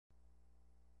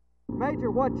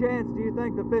Major, what chance do you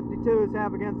think the 52s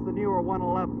have against the newer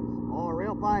 111s? Oh, a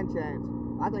real fine chance.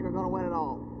 I think we're going to win it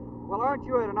all. Well, aren't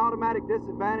you at an automatic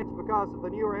disadvantage because of the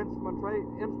newer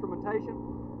instrumentation?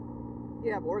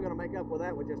 Yeah, but we're going to make up for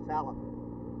that with just talent.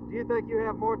 Do you think you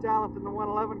have more talent than the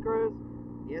 111 crews?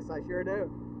 Yes, I sure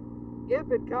do. If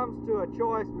it comes to a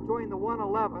choice between the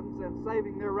 111s and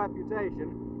saving their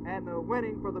reputation and the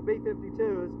winning for the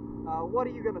B52s, what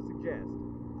are you going to suggest?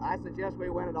 I suggest we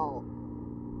win it all.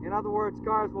 In other words,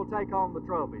 Carswell will take home the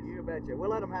trophies. You betcha.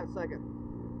 We'll let them have second.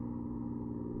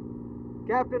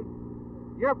 Captain,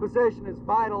 your position is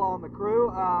vital on the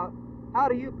crew. How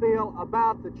do you feel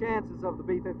about the chances of the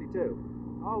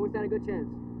B52? Oh, we stand a good chance.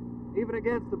 Even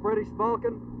against the British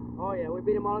Vulcan? Oh, yeah, we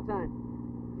beat them all the time.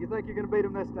 You think you're going to beat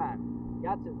them this time?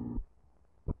 Got to.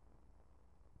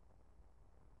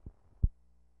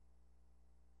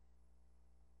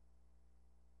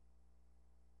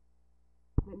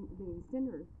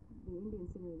 The Indian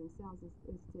Center themselves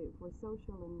is for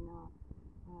social and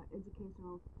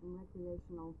educational and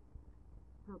recreational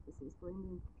purposes, for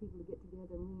Indian people to get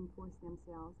together and reinforce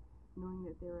themselves, knowing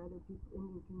that there are other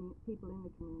people, people in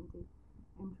the community,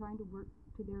 and trying to work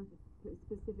to their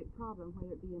specific problem,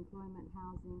 whether it be employment,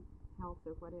 housing, health,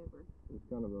 or whatever. It's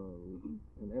kind of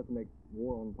an ethnic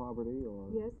war on poverty,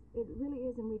 or? Yes, it really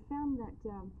is, and we found that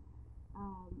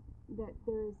that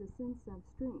there is a sense of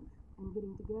strength in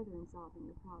getting together and solving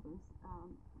your problems.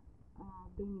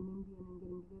 Being an Indian and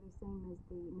getting together, same as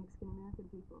the Mexican American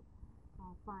people,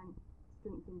 find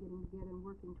strength in getting together and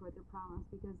working toward their problems,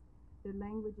 because their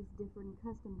language is different and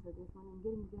customs are different, and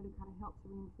getting together kind of helps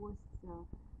reinforce your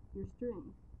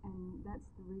strength. And that's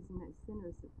the reason that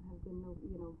centers have been,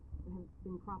 have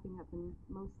been cropping up in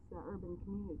most urban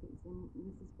communities, and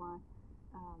this is why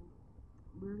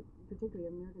we're, particularly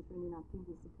Americans for Indian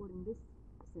Opportunity, supporting this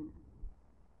center.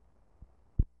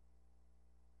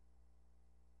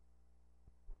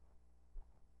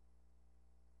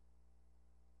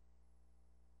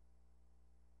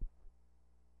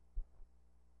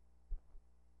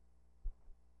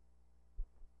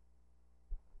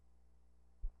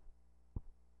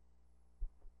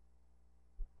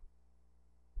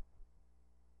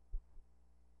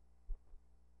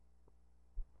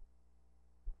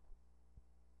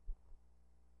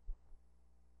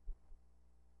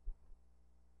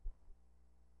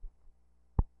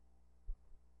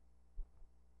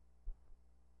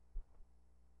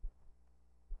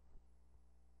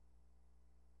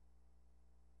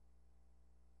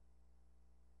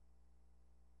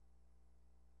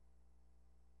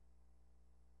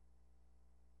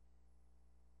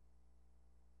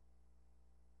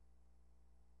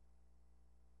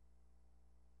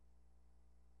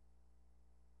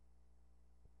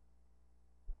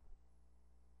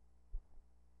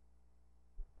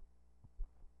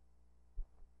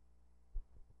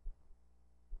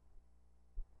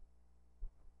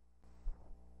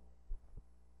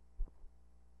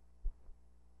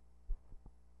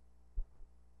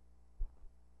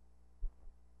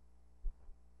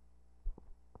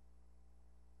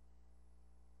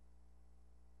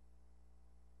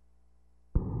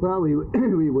 Well, we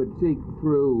would seek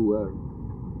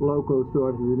through local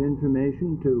sources of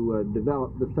information to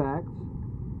develop the facts,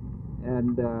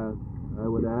 and I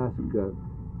would ask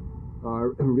our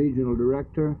regional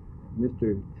director,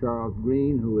 Mr. Charles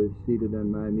Green, who is seated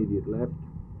on my immediate left,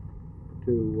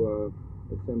 to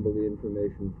assemble the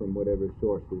information from whatever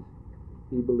sources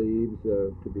he believes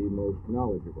to be most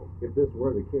knowledgeable. If this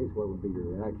were the case, what would be your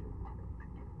reaction?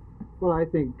 Well, I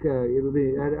think it would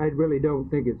be, I really don't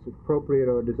think it's appropriate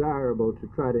or desirable to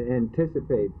try to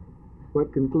anticipate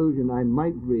what conclusion I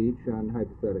might reach on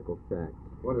hypothetical facts.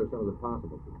 What are some of the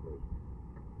possible conclusions?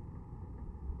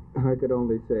 I could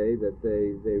only say that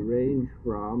they range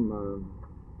from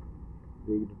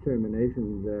the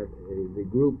determination that the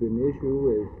group in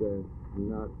issue is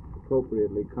not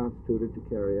appropriately constituted to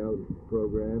carry out the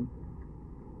program,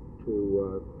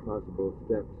 to possible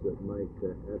steps that might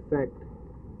affect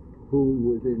who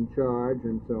was in charge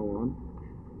and so on.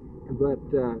 But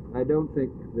I don't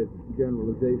think that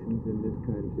generalizations in this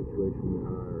kind of situation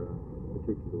are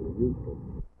particularly useful.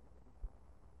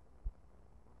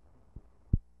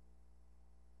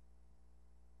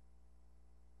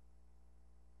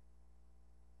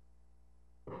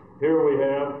 Here we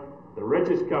have the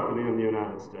richest company in the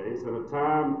United States at a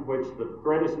time which the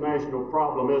greatest national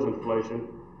problem is inflation,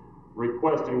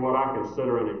 requesting what I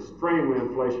consider an extremely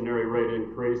inflationary rate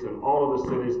increase in all of the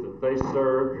cities that they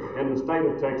serve in the state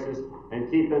of Texas, and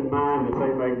keep in mind that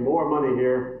they make more money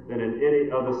here than in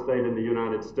any other state in the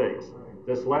United States.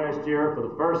 This last year, for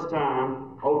the first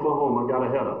time, Oklahoma got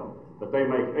ahead of them. but they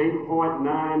make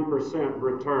 8.9%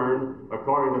 return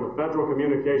according to the Federal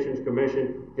Communications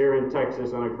Commission here in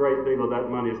Texas, and a great deal of that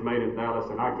money is made in Dallas,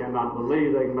 and I cannot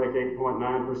believe they can make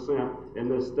 8.9% in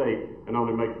this state and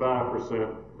only make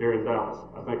 5% here in Dallas.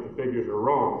 I think the figures are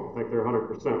wrong. I think they're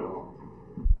 100% wrong.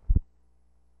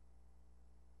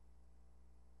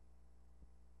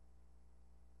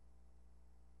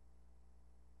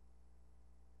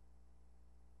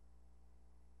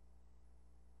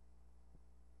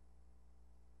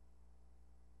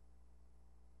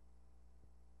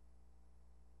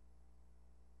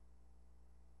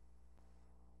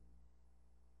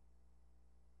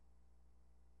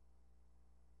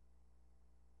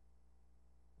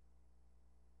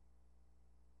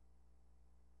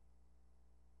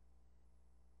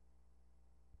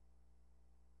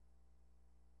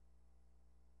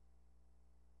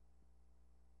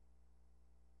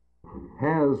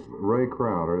 Has Ray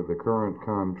Crowder, the current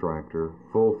contractor,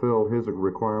 fulfilled his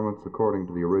requirements according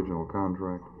to the original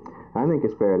contract? I think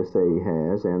it's fair to say he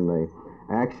has, and the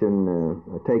action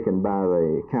taken by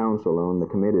the council on the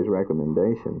committee's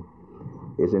recommendation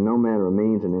is in no manner of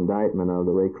means an indictment of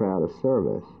the Ray Crowder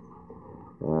service.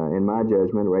 In my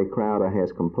judgment, Ray Crowder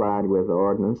has complied with the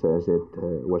ordinance as it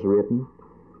was written.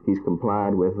 He's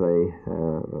complied with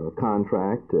a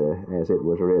contract as it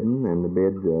was written, and the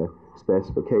bid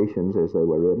specifications as they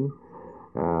were written,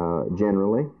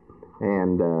 generally.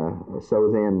 And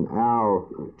so then our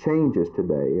changes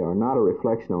today are not a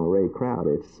reflection on Ray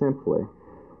Crowder. It's simply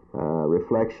a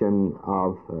reflection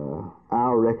of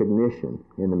our recognition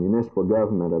in the municipal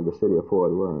government of the city of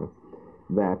Fort Worth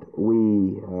that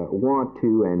we want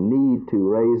to and need to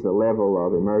raise the level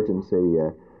of emergency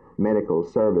medical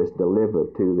service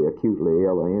delivered to the acutely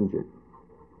ill or injured.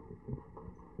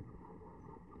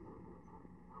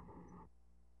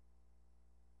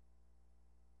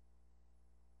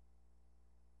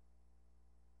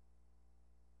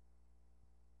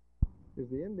 Is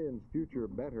the Indian's future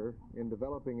better in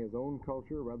developing his own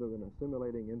culture rather than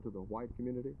assimilating into the white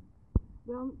community?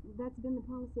 Well, that's been the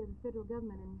policy of the federal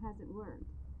government, and it hasn't worked.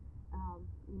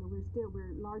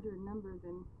 We're larger in number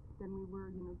than we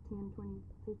were, 10, 20,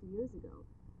 50 years ago,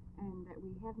 and that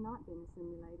we have not been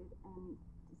assimilated. And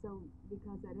so,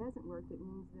 because that hasn't worked, it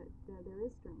means that there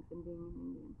is strength in being an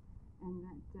Indian, and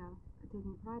that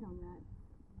taking pride on that,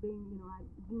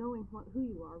 knowing who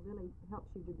you are really helps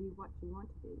you to be what you want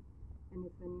to be. And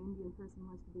if an Indian person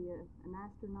wants to be an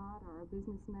astronaut or a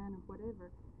businessman or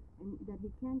whatever, and that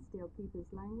he can still keep his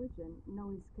language and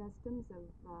know his customs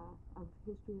of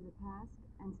history of the past,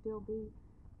 and still be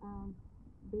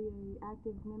an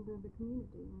active member of the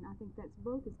community. And I think that's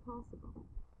both is possible.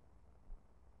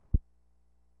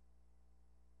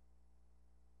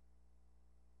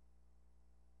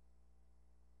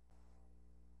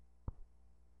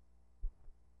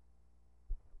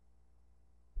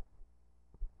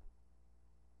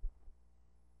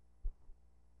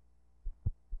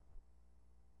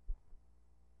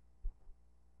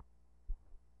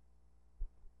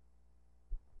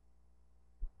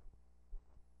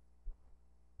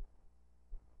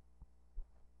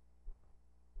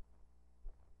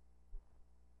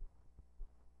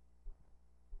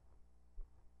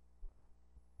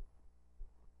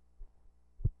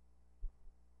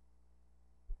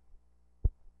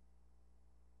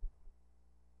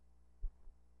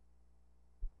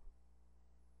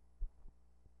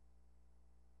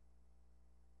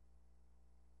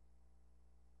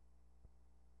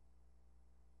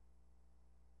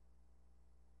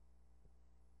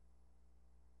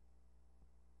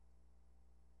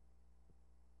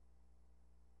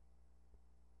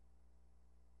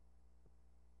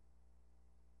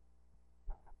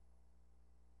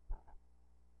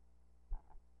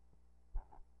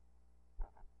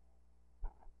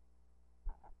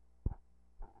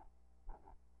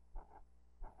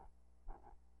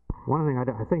 One thing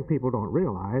I think people don't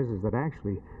realize is that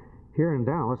actually here in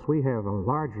Dallas we have a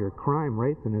larger crime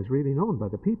rate than is really known by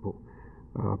the people.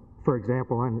 For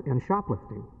example, in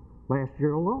shoplifting, last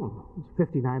year alone, it was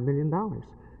 $59 million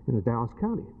in the Dallas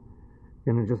County.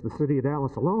 And in just the city of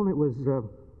Dallas alone, it was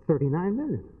 $39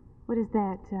 million. What does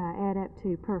that add up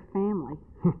to per family?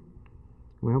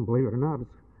 Well, believe it or not,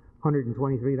 it's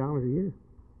 $123 a year.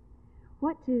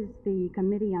 What does the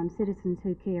Committee on Citizens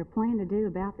Who Care plan to do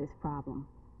about this problem?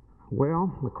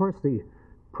 Well, of course, the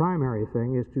primary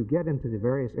thing is to get into the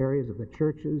various areas of the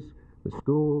churches, the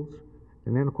schools,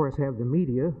 and then, of course, have the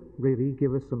media really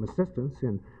give us some assistance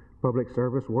in public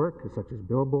service work, such as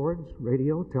billboards,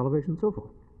 radio, television, and so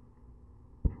forth.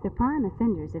 The prime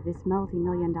offenders of this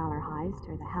multi-million-dollar heist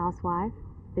are the housewife,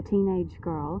 the teenage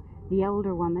girl, the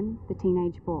older woman, the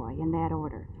teenage boy, in that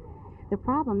order. The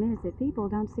problem is that people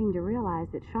don't seem to realize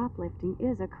that shoplifting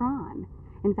is a crime.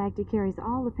 In fact, it carries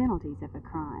all the penalties of a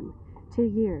crime. 2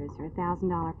 years or a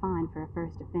 $1,000 fine for a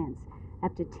first offense,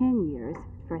 up to 10 years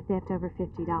for a theft over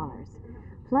 $50.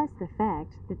 Plus the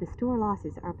fact that the store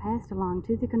losses are passed along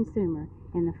to the consumer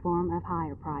in the form of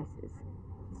higher prices.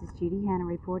 This is Judy Hanna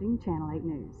reporting, Channel 8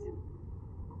 News.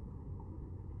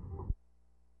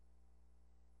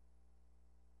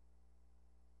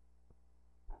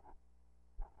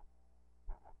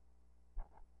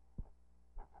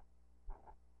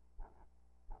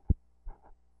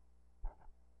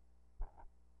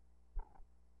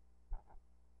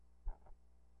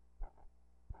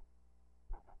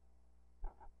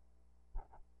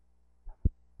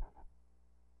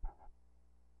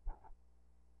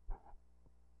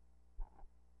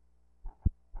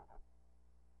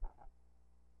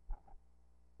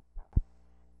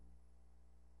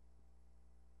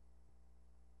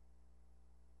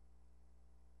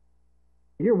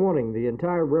 You're wanting the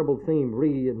entire Rebel theme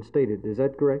reinstated, is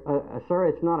that correct? Sir,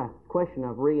 it's not a question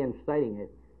of reinstating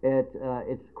it. It's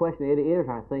a question, it is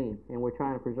our theme, and we're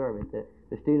trying to preserve it.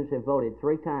 The students have voted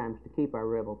 3 times to keep our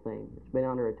Rebel theme. It's been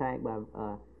under attack by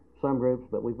some groups,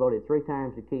 but we voted 3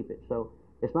 times to keep it. So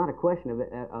it's not a question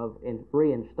of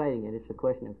reinstating it, it's a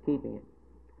question of keeping it.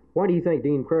 Why do you think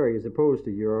Dean Crary is opposed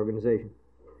to your organization?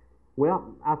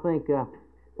 Well, I think,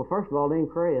 well, first of all, Dean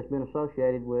Crary has been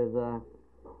associated with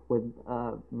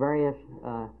various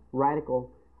radical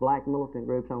black militant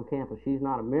groups on campus. She's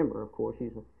not a member, of course,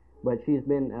 but she's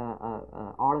been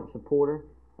an ardent supporter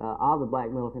of the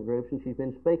black militant groups, and she's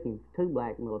been speaking to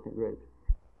black militant groups.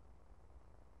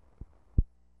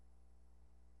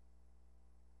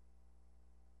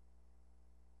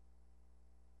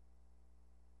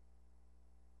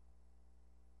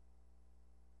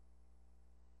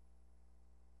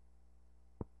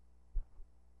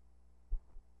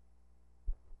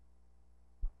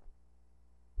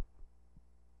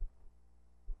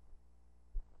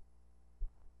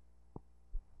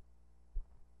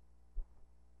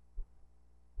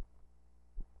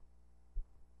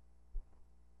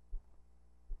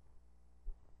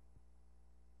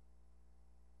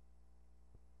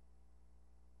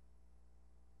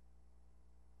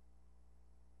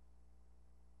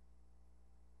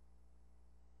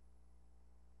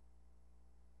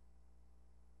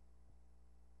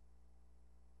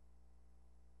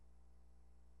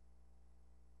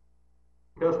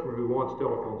 Customer who wants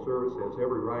telephone service has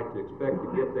every right to expect to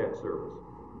get that service.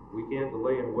 We can't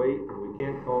delay and wait, and we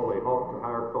can't call a halt to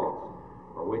higher costs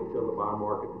or wait until the buy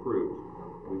market improves.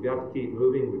 We've got to keep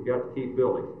moving, we've got to keep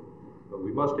building. But we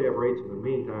must have rates in the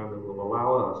meantime that will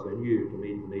allow us and you to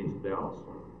meet the needs of Dallas.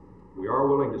 We are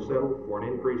willing to settle for an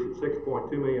increase of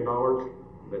 $6.2 million.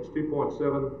 That's $2.7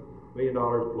 million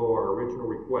below our original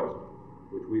request,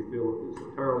 which we feel is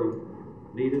entirely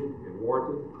needed and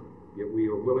warranted. Yet we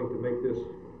are willing to make this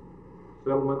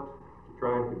settlement to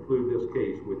try and conclude this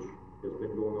case, which has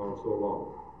been going on so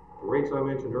long. The rates I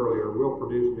mentioned earlier will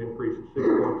produce an increase of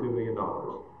 $6.2 million,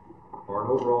 or an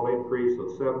overall increase of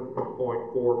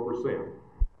 7.4%.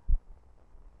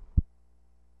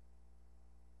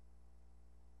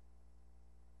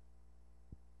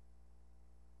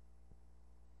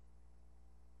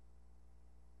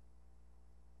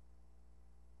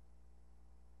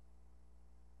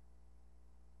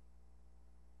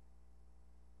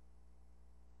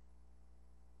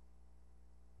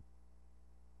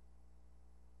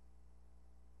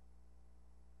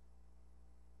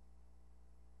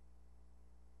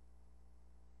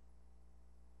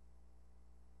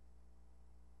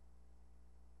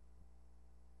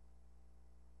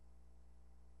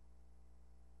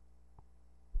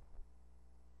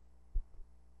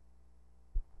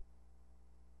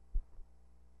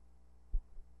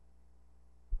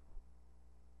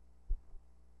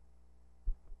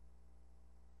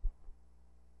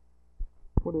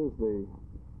 What is the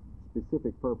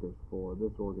specific purpose for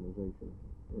this organization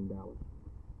in Dallas?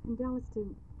 In Dallas,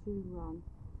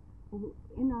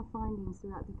 in our findings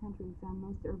throughout the country, we found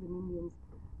most urban Indians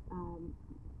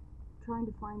trying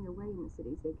to find their way in the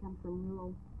cities. They come from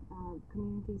rural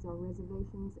communities or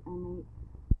reservations, and they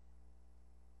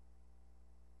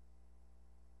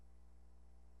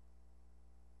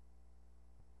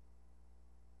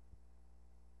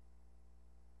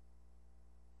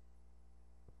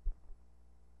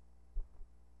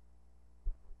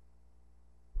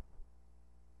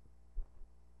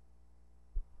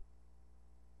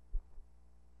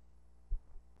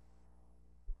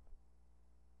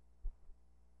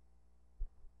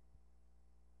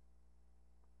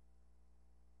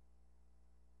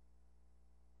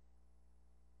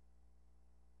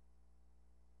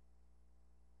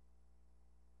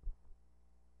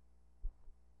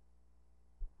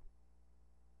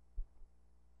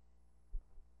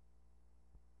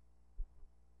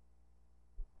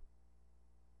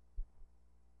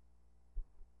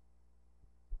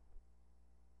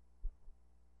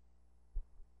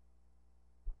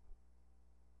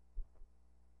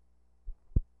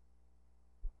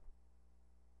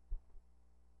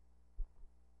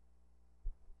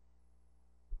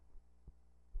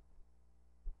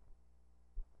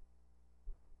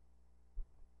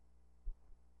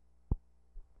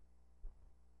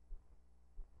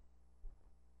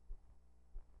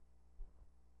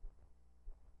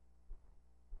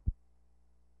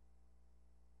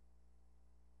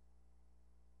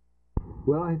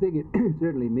Well, I think it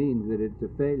certainly means that it's a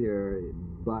failure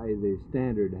by the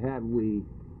standard. Have we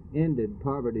ended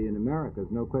poverty in America?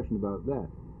 There's no question about that.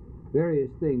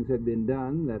 Various things have been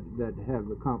done that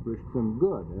have accomplished some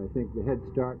good. I think the Head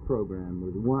Start program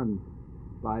was one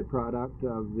byproduct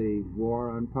of the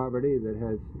war on poverty that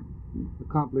has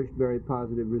accomplished very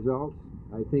positive results.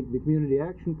 I think the community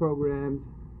action programs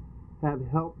have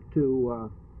helped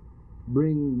to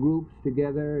bring groups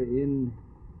together in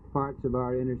parts of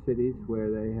our inner cities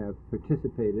where they have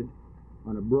participated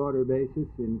on a broader basis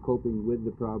in coping with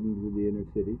the problems of the inner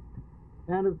city.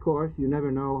 And of course, you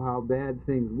never know how bad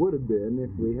things would have been if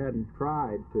we hadn't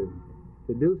tried to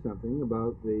do something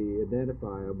about the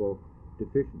identifiable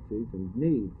deficiencies and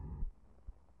needs.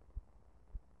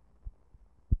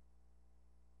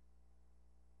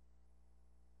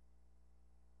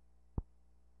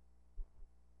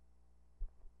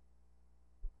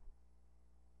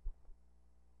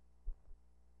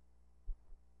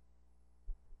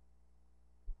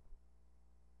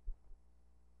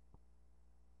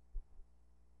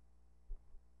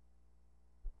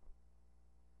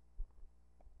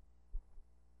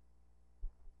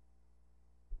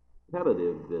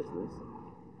 Competitive business,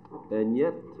 and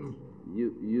yet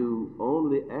you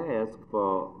only ask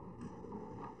for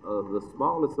the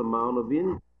smallest amount of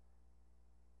income.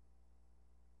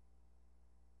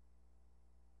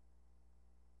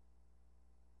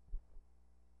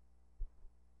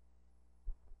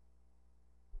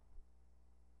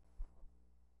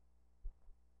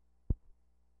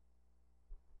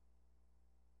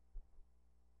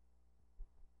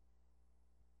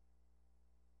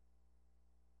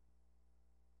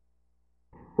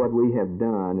 What we have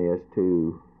done is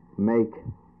to make,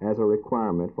 as a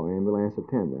requirement for ambulance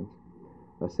attendants,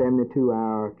 a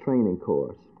 72-hour training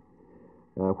course,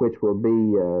 which will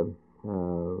be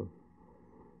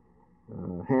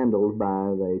handled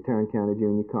by the Tarrant County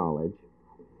Junior College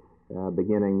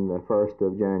beginning the 1st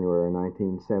of January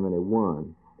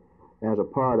 1971. As a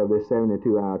part of this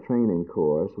 72-hour training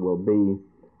course will be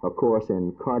a course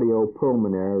in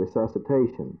cardiopulmonary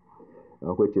resuscitation,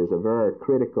 which is a very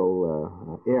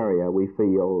critical area, we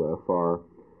feel, for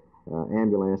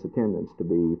ambulance attendants to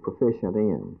be proficient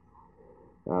in.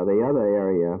 The other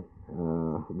area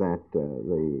that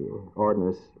the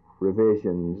ordinance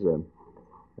revisions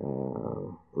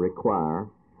require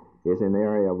is in the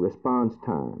area of response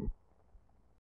time.